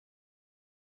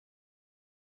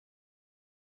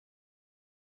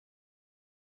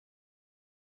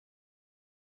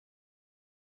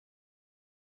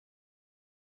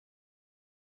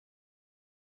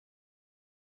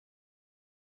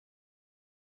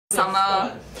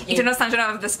Summer, Eternal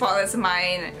Sunshine of the Spotless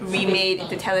Mind remade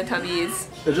into Teletubbies.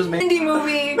 They're just making Indie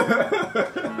movie.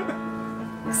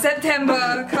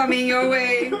 September coming your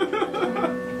way.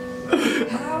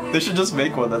 They should just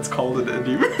make one that's called an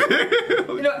indie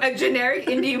movie. You know, a generic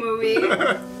indie movie.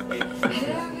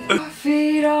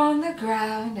 Feet on the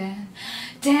ground and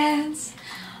dance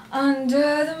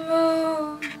under the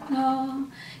moon. No,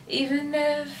 even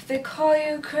if they call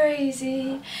you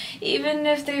crazy, even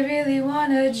if they really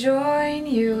wanna join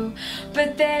you,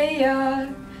 but they are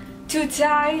too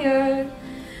tired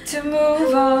to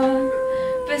move on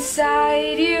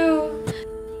beside you.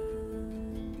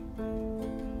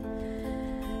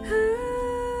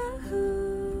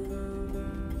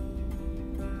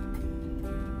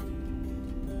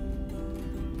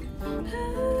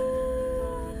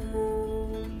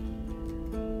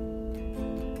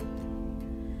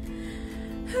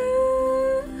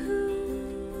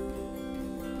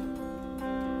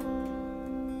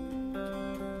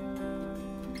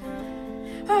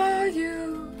 Are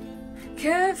you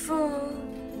careful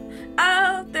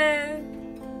out there?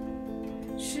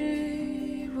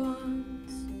 She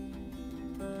wants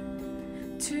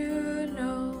to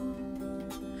know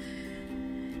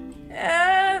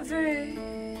everything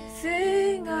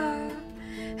I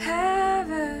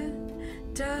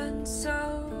haven't done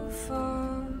so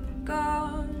far.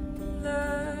 Gone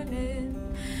learning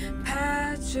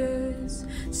patches,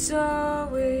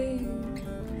 sewing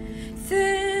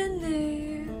thinly.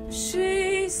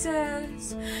 She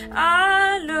says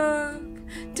I look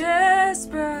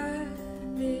desperately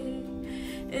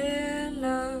in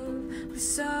love with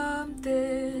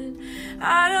something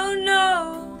I don't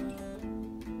know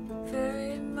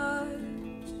very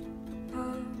much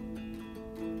of.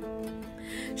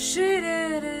 She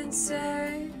didn't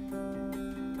say.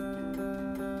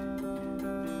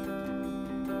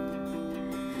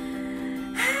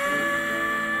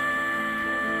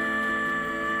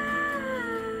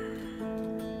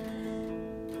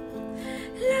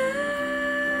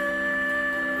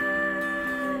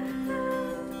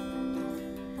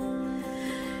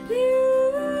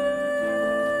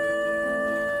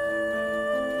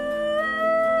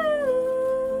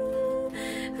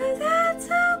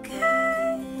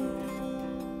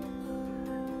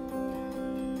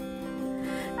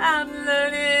 I'm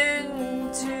learning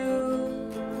to,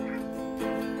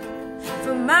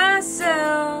 for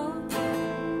myself,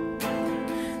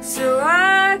 so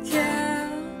I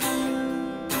can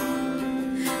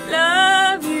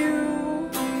love you.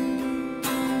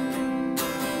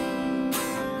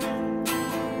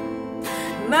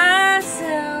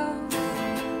 Myself,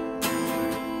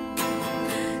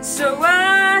 so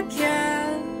I can